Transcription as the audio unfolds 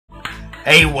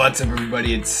Hey, what's up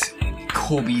everybody? It's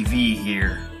ColbyV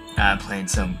here. I'm playing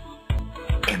some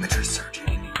amateur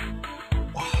surgeon.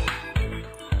 Wow.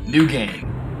 New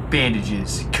game.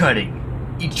 Bandages,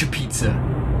 cutting, eat your pizza.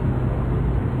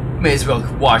 May as well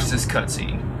watch this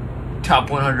cutscene. Top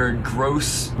 100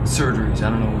 gross surgeries. I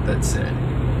don't know what that said.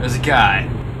 There's a guy.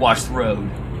 Watch the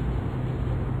road.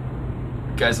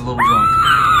 Guy's a little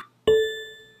drunk.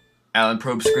 Alan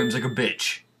Probe screams like a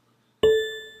bitch.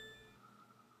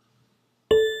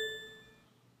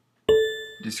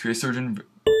 Disgraced surgeon.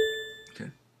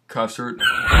 Okay. Cough syrup.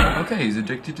 Okay, he's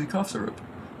addicted to cough syrup.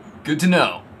 Good to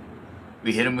know.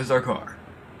 We hit him with our car.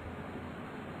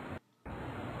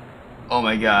 Oh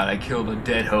my god, I killed a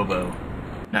dead hobo.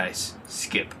 Nice.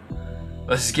 Skip.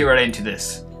 Let's just get right into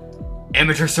this.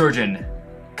 Amateur surgeon.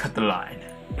 Cut the line.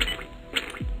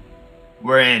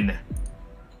 We're in.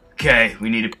 Okay, we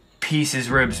need to piece his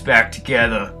ribs back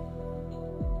together.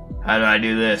 How do I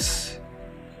do this?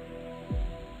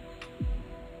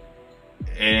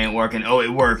 It ain't working. Oh, it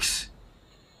works.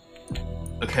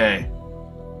 Okay.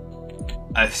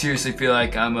 I seriously feel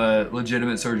like I'm a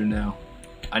legitimate surgeon now.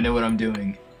 I know what I'm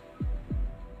doing.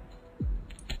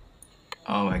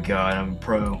 Oh my god, I'm a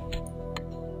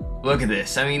pro. Look at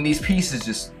this. I mean, these pieces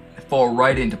just fall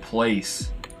right into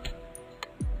place.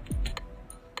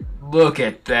 Look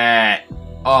at that.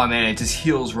 Oh man, it just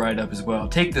heals right up as well.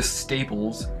 Take the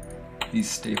staples.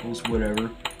 These staples, whatever.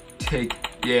 Take,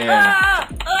 yeah.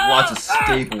 Lots of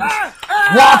staples.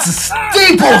 Lots of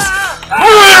staples!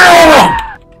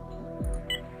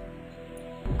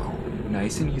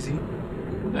 Nice and easy.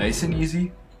 Nice and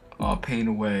easy. Oh, pain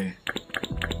away.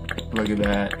 Look at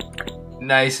that.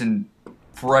 Nice and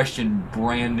fresh and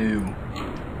brand new.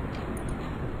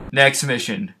 Next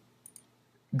mission.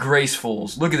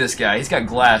 Gracefuls. Look at this guy. He's got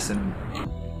glass in him.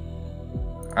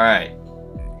 Alright.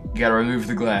 You gotta remove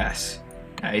the glass.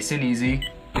 Nice and easy.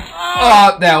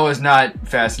 Oh, that was not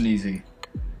fast and easy.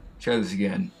 Try this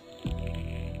again.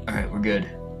 Alright, we're good.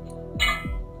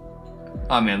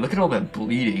 Oh man, look at all that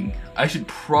bleeding. I should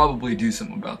probably do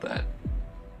something about that.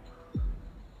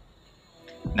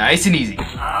 Nice and easy.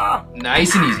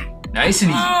 Nice and easy. Nice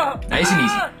and easy. Nice and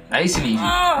easy. Nice and easy.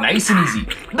 Nice and easy.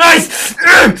 Nice!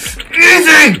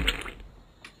 Easy!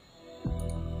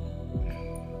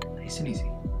 Nice and easy.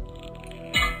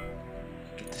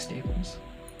 Get the staples.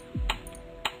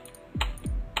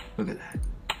 Look at that.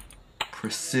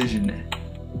 Precision.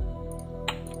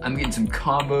 I'm getting some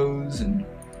combos and...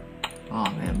 Oh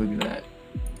man, look at that.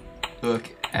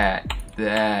 Look at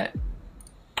that.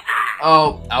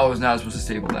 Oh, I was not supposed to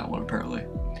staple that one apparently.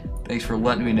 Thanks for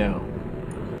letting me know.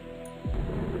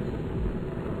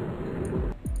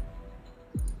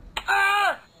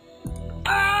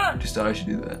 Just thought I should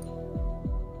do that.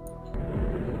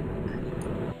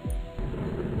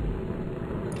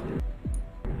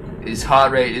 His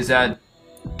heart rate is at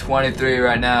 23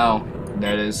 right now.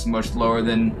 That is much lower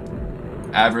than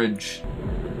average.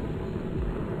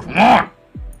 Come on!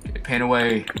 Okay, paint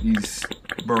away these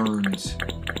burns.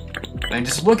 And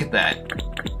just look at that.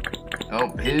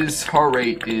 Oh, his heart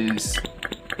rate is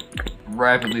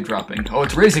rapidly dropping. Oh,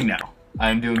 it's raising now.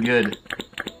 I'm doing good.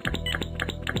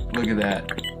 Look at that.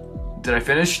 Did I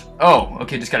finish? Oh,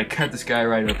 okay, just gotta cut this guy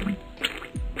right open.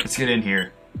 Let's get in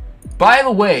here. By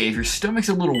the way, if your stomach's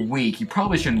a little weak, you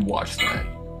probably shouldn't watch that.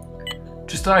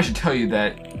 Just thought I should tell you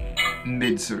that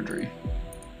mid-surgery.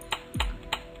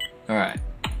 Alright.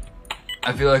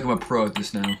 I feel like I'm a pro at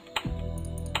this now.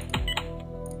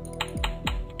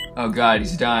 Oh god,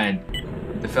 he's dying.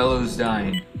 The fellow's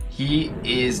dying. He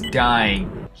is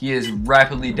dying. He is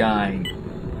rapidly dying.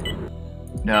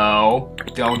 No.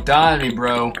 Don't die on me,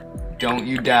 bro. Don't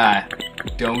you die.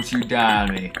 Don't you die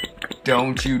on me.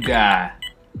 Don't you die.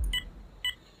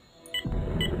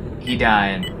 He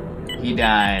dying. He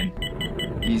dying.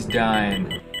 He's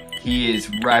dying. He is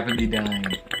rapidly dying.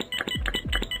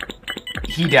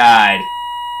 He died.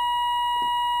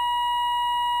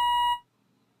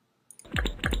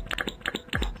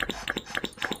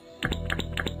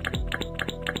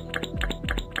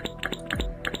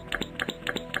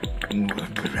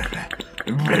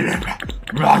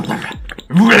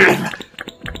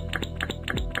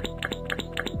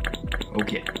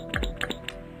 Okay.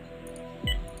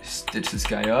 Stitch this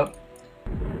guy up.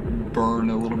 Burn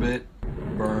a little bit.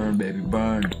 Burn, baby,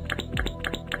 burn.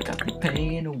 Got the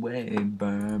pain away.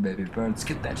 Burn, baby, burn.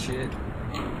 Skip that shit.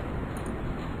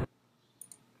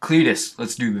 Cletus,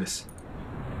 let's do this.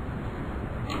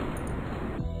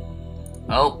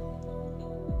 Oh.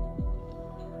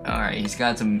 Alright, he's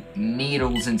got some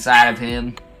needles inside of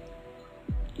him.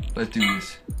 Let's do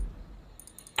this.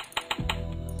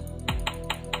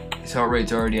 His heart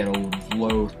rate's already at a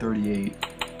low 38.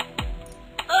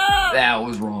 That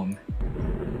was wrong.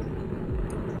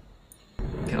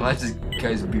 Can I light this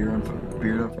guy's beard on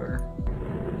fire?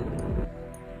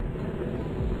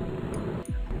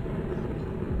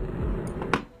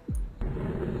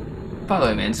 By the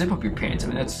way, man, zip up your pants. I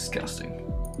mean, that's disgusting.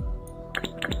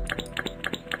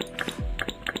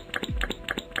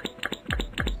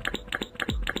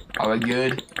 Are we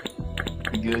good?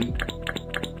 We good?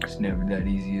 It's never that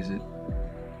easy, is it?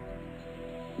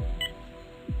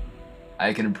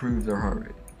 I can improve their heart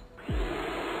rate.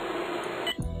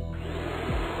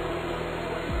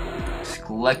 Just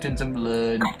collecting some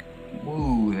blood.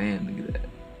 Woo, man, look at that.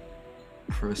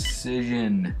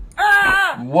 Precision.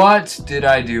 What did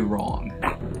I do wrong?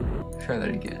 Try that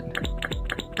again.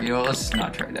 You know what, let's just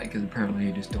not try that, because apparently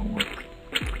it just don't work.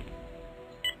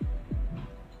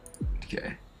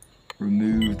 Okay.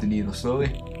 Remove the needle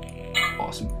slowly.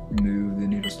 Awesome. Remove the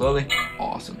needle slowly.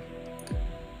 Awesome.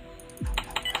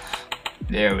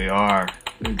 There we are.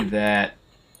 Look at that.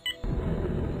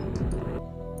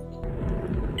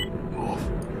 Oof.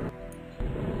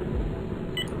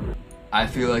 I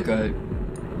feel like a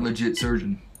legit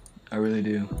surgeon. I really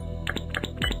do.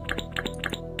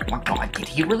 Oh my god, did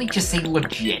he really just say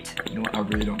legit? You know what, I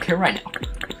really don't care right now.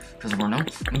 Because right now,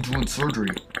 I'm doing surgery.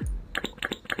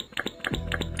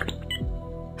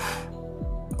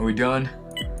 Are we done?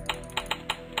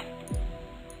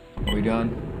 Are we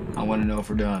done? I want to know if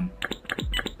we're done.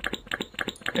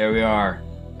 There we are.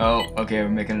 Oh, okay, we're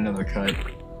making another cut.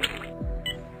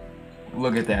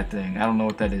 Look at that thing. I don't know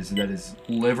what that is. That is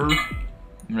liver?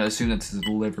 I'm gonna assume that's his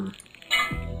liver.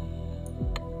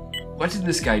 What did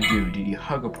this guy do? Did he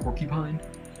hug a porcupine?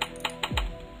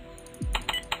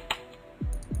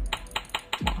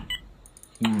 Come on.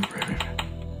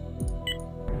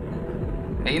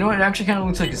 Hey, you know what? It actually kind of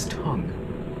looks like his tongue.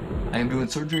 I am doing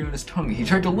surgery on his tongue. He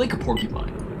tried to lick a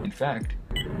porcupine, in fact.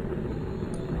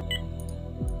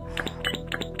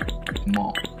 Come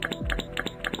on.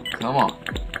 Come on.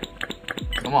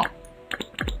 Come on.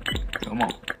 Come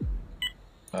on.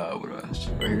 What do I have?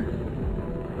 Right here.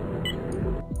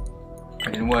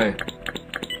 Pain away.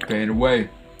 Pain away.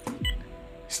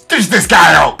 Stitch this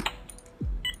guy up!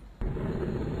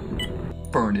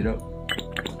 Burn it up.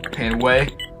 Pain away.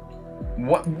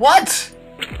 What?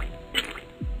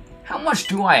 How much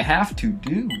do I have to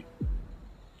do?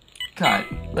 God,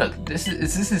 look, is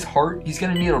this his heart? He's got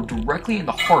a needle directly in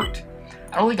the heart.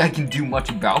 I don't think I can do much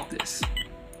about this.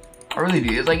 I really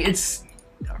do. It's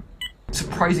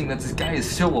surprising that this guy is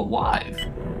still alive.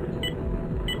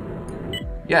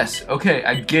 Yes, okay,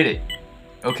 I get it.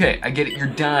 Okay, I get it, you're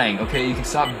dying. Okay, you can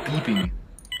stop beeping.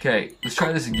 Okay, let's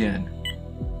try this again.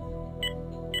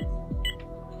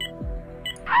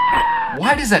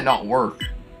 Why does that not work?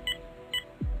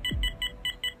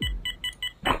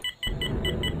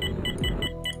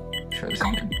 Try this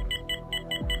again.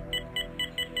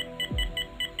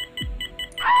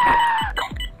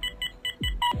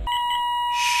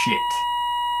 Shit.